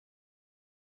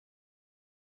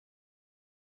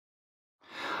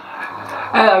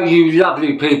Hello you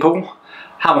lovely people,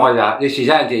 how are you? This is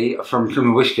Andy from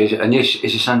Plum Whiskers and this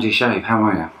is a Sunday Shave. How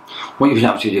are you? What have you been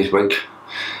up to this week?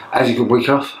 Has a good week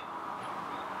off?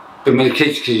 Been with the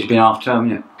kids because it's been half term,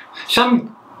 isn't it?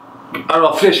 Some are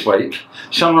off this week,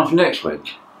 some are off next week.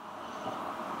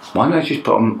 Why don't they just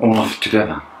put them all off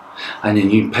together and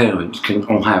then you parents can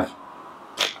all have,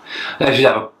 they should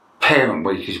have a parent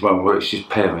week as well where it's just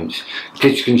parents.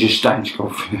 Kids can just stay in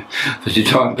school for the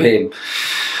time being.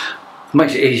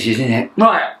 Makes it easy, isn't it?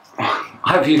 Right,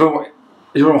 hopefully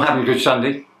you're all having a good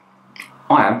Sunday.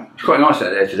 I am. It's quite nice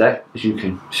out there today, as you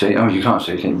can see. Oh, you can't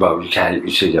see, can you? Well, you can. You can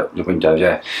see the windows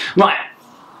there. Right,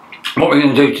 what we're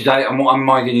going to do today and what am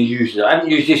I going to use today? I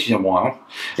haven't used this in a while.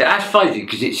 It has faded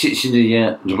because it sits in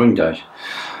the windows.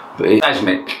 But it's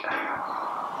Erasmic.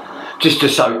 Just a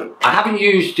soap. I haven't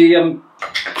used the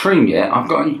cream yet. I've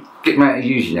got to get around to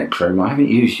using that cream. I haven't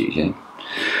used it yet.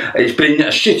 It's been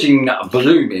sitting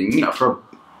blooming for,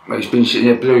 it's been sitting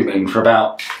there blooming for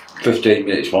about 15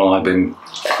 minutes while I've been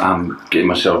getting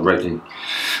myself ready.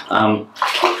 I'm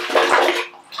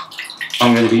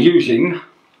going to be using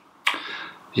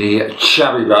the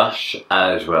chubby brush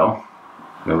as well,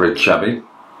 the red chubby.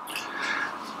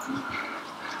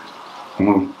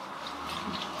 And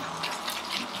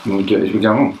we'll do it as we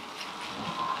go on.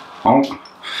 Oh,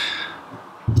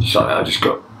 sorry, I just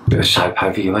got a bit of soap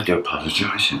over you. I do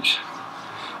apologise. It's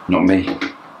not me.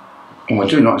 Oh, I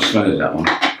do like the smell of that one.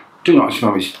 Do like the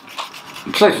smell. It's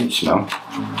a pleasant smell.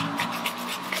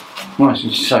 Nice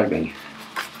and soapy.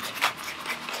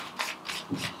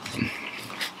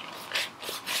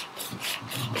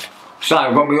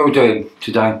 So, what are we all doing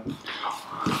today?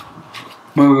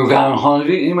 Where we all going on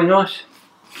holiday? Anywhere nice?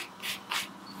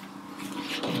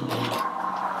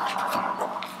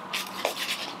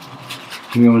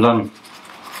 We all done.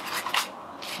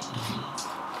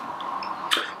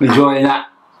 Enjoying that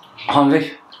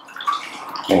holiday,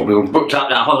 or we all booked up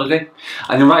that holiday,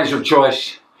 and the razor of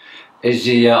choice is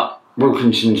the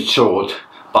Wilkinson sword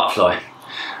butterfly,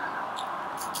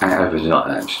 and it opens like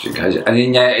that just in case. And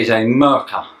in there is a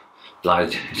merkur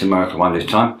blade. It's a merkur one this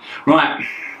time. Right,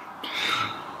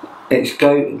 let's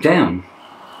go down.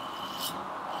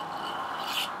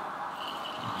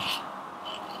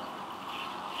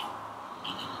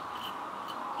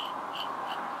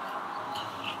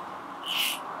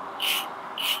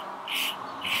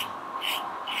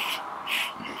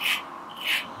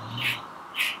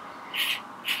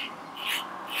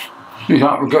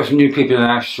 We've got some new people in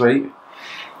our street.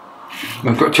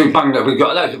 We've got two bungalows. We've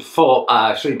got loads of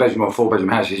 3-bedroom or 4-bedroom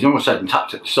houses, and also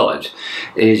tucked at the sides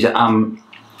is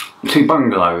 2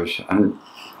 bungalows, and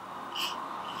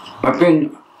they've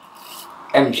been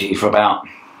empty for about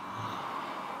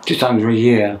just under a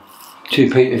year. Two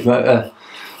people,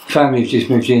 families just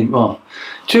moved in. Well,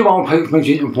 2 old people moved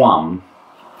into one.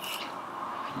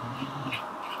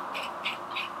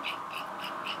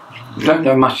 Don't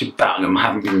know much about them. I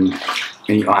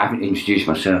haven't introduced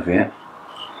myself yet.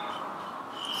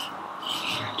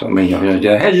 Don't mean I'm going to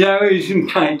do hello, here's some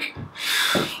cake.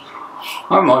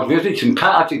 I might be able to do some cake.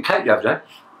 I did cake the other day.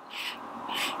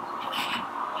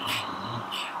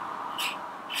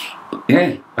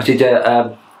 Yeah, I did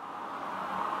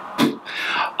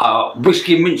a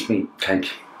whiskey and mincemeat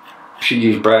cake. Should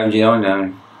use brandy, I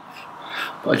know.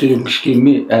 But I did a whiskey and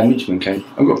mincemeat cake.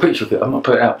 I've got a picture of it. I might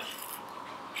put it up.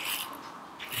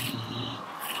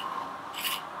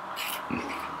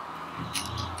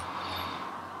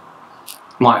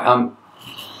 Right,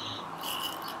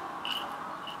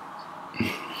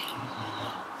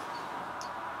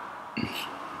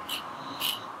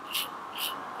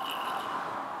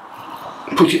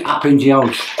 put it up in the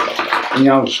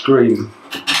old screen.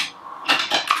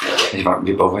 If I can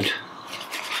be bothered.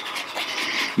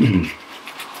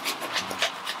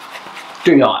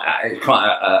 Do like that. It's quite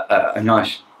a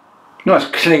nice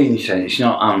clean scent. It's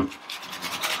not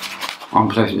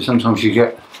unpleasant. Sometimes you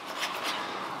get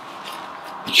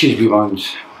cheapy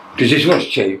ones, because this was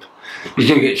cheap. You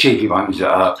do get cheapy ones that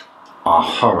are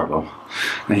horrible,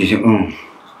 and you think,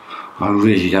 I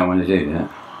really don't want to do that.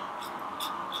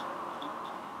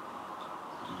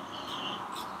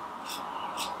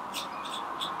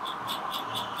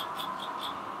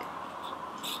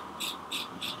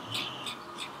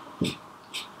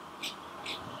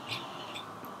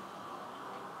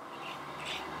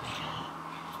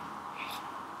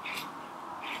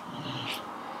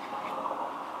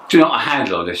 Do you know what a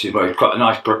handle on this is? Well, it's got a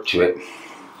nice grip to it.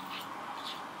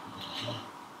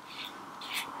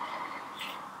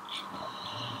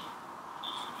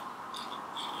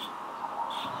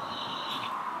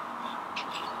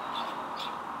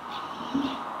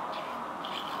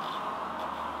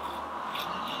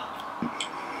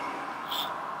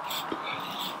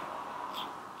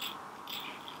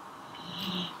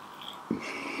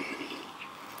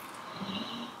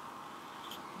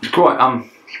 quite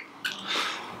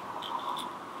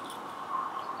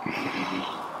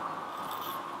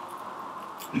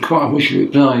quite a wishy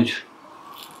blade.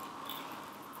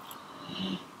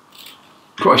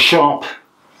 Quite a sharp.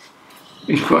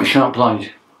 It's quite a sharp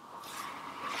blade.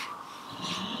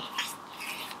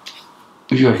 What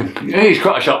do you reckon? Yeah, it's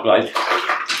quite a sharp blade,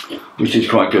 which is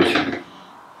quite good.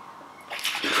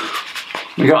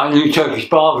 We got a new Turkish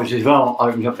barbers as well,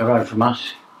 opened up the road from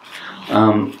us.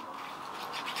 Don't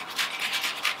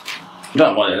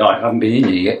know what they're like, I haven't been in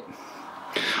there yet.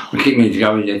 We keep meaning to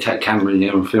go in there, take a camera in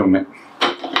there and film it.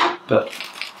 But,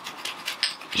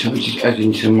 so we're just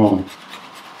adding some more.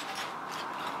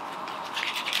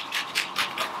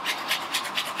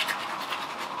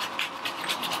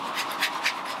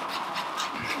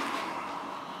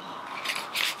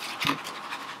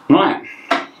 Right.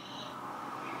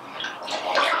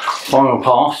 Final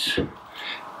pass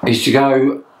is to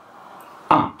go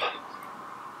up.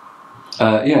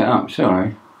 Yeah, up,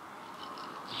 sorry.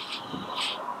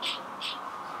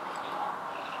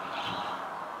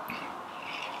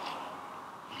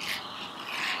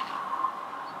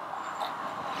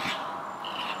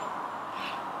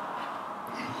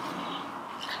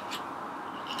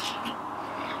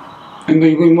 And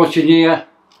we've been watching here.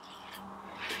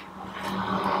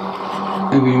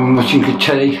 And we've been watching good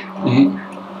telly.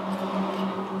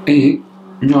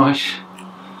 Nice.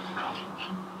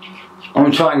 I'm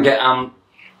gonna try and get try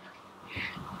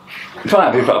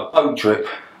and have a boat trip.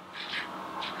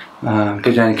 Go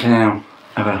down the canal,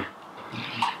 have a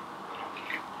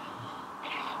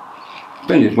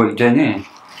spend a week down there.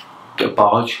 Get a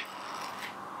barge.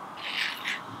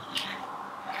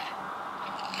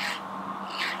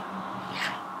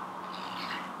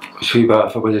 Sweet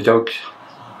bath with the dogs.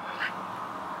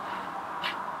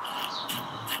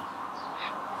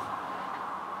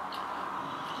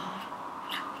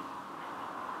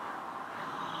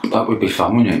 That would be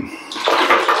fun, wouldn't it?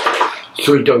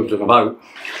 3 dogs on a boat.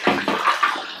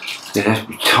 They'd have to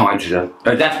be tied to them.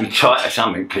 They'd have to be tight or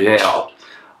something because they are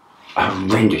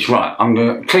horrendous. Right, I'm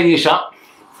going to clean this up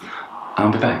and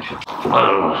I'll be back.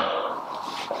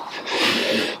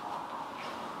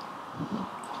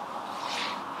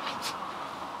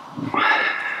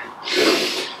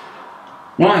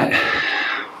 Right.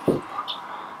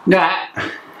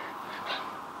 That.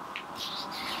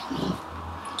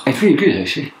 It's really good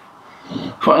actually.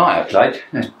 Quite like that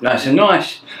blade. That's a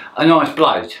nice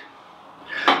blade.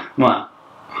 Right.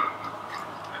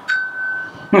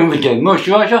 What are we doing?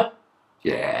 Moisturiser?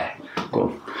 Yeah.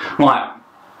 Cool. Right.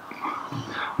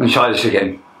 I'm going to try this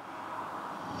again.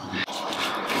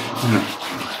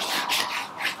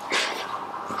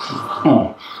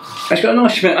 Oh, it's got a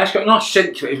nice smell. It's got a nice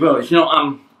scent to it as well. It's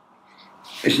not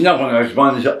It's another one of those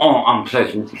ones that aren't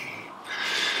unpleasant.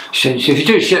 So if you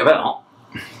do shit about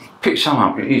it, pick some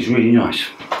up, it is really nice.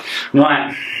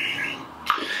 Right,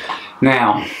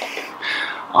 now,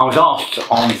 I was asked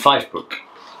on Facebook,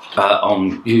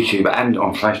 on YouTube and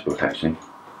on Facebook actually,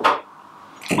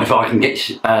 if I can get,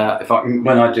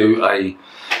 when I do a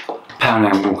pound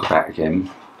and walkabout again,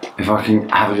 if I can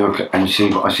have a look and see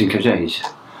what I think of these.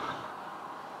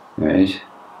 There it is.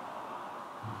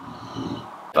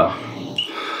 Oh,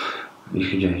 you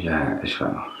can do that as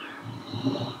well.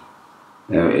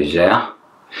 There it is there.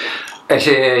 It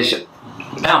is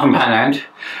pound from Poundland.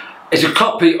 It's a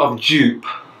copy of Jape.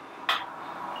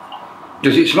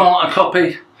 Does it smell like a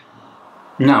copy?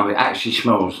 No, it actually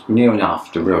smells near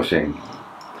enough the real thing.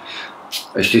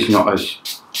 It's just not as...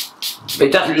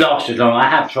 It doesn't last as long. I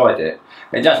have tried it.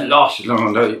 It doesn't last as long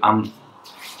as the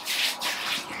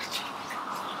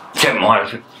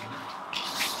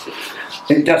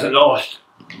it doesn't last.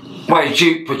 Well,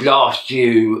 Jape would last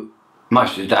you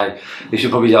most of the day. This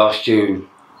will probably last you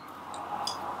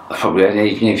probably an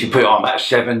evening. If you put it on about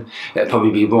 7, it'll probably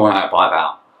be worn out by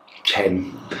about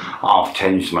 10, half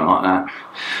 10, something like that.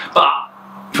 But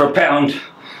for a pound,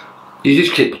 you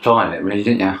just keep applying it, really,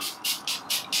 don't you?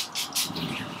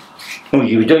 All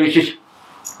you would do is just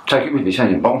take it with you,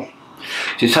 say your bottle.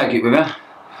 Just take it with you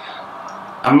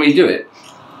and redo it.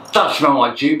 It does smell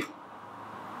like Jape,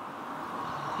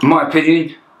 in my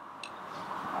opinion.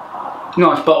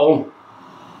 Nice bottle.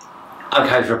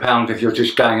 Okay for a pound if you're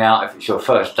just going out, if it's your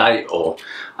first date, or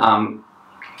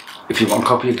if you want a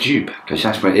copy of Jape, because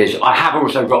that's what it is. I have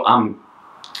also got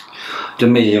the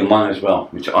medium one as well,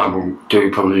 which I will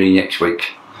do probably next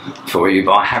week for you,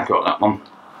 but I have got that one.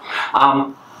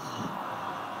 I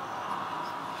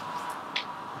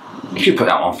should put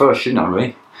that one first, shouldn't I,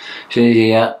 really? So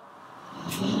the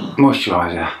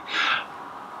moisturiser.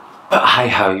 But hey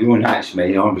ho, you all know it's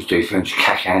me, I always do things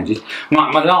cack-handed.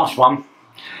 Right, my last one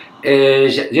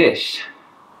is this.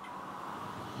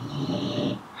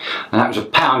 And that was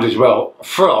 £1 as well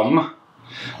from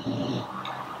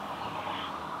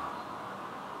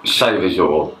Savers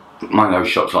or one of those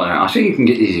shops like that. I think you can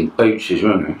get these in Boots as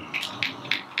well.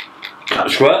 Cut the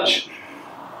squirts.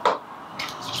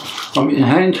 Rub it in the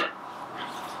hand.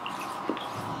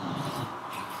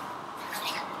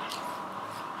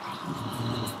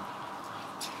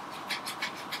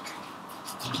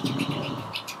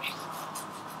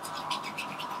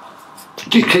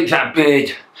 Just keeps that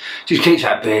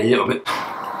beard a little bit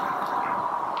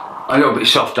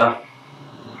softer.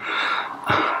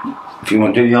 If you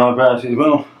want to do your eyebrows as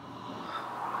well,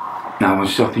 no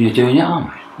one's stopping you doing it, are we?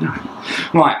 No.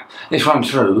 Right, let's run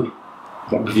through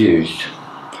what we've used.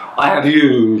 I have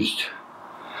used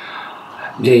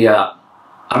the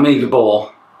Amiga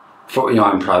Bore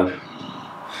 49 Pro.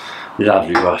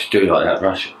 Lovely brush, do you like that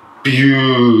brush?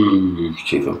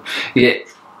 Beautiful. Yeah,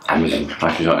 Amazon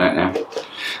brushes like that now.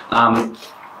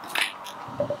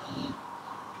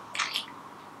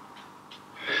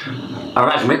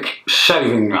 Erasmic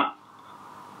shaving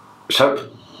soap.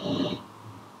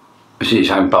 It's its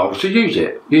own bowl, so use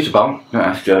it. Use the bowl, you don't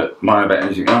have to worry about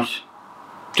anything else.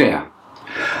 Yeah.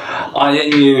 I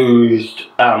then used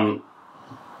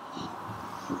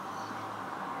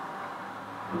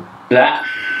that,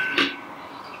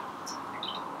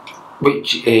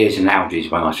 which is an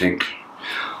Aldi's one, I think.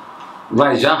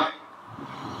 Razor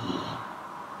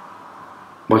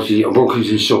was the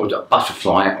Wilkinson sword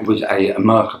butterfly with a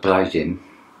merkur blade in.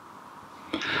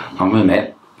 I will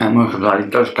admit, that merkur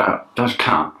blade does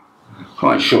cut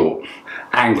quite short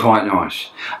and quite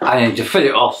nice. And then to fill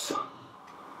it off,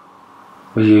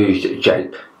 we used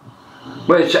Jape,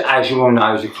 which, as you all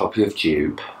know, is a copy of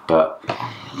Tube, but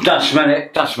does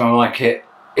smell like it.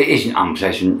 It isn't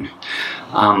unpleasant.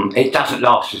 It doesn't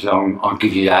last as long, I'll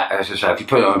give you that. As I say, if you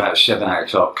put it on about 7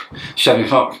 o'clock,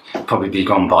 probably be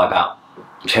gone by about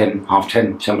 10, half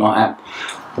 10, something like that.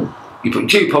 You put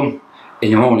Dupe on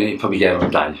in the morning, it's probably there all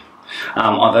day.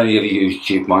 I've only ever used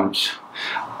Dupe once,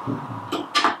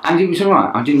 and it was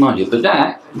alright, I didn't mind it, but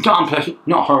that, not unpleasant,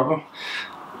 not horrible.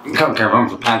 You can't go wrong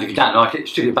for £1. If you don't like it,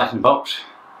 stick it back in the box.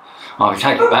 Either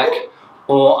take it back,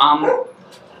 or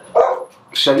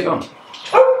sell it on.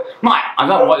 Right, I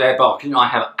don't know what they're barking, I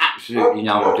have absolutely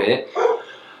no idea.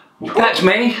 That's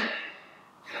me.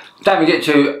 Don't forget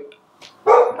to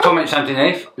comments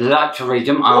underneath, like to read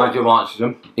them, and I do answer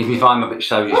them. If you find them a bit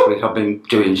slow this week, I've been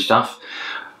doing stuff.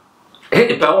 Hit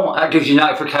the bell, that gives you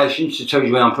notifications to tell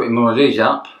you when I'm putting more of these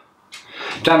up.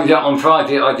 Don't forget, on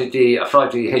Friday I did the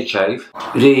Friday head shave.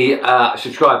 The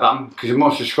subscribe button, because the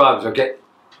more subscribers I get,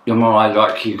 the more I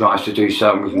like you guys to do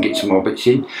so, and we can get some more bits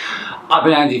in. I've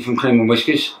been Andy from Cream and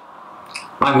Whiskers.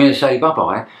 I'm going to say bye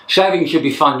bye. Shaving should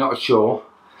be fun, not a chore.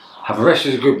 Have the rest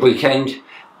of a good weekend,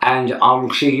 and I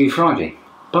will see you Friday.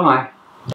 Bye.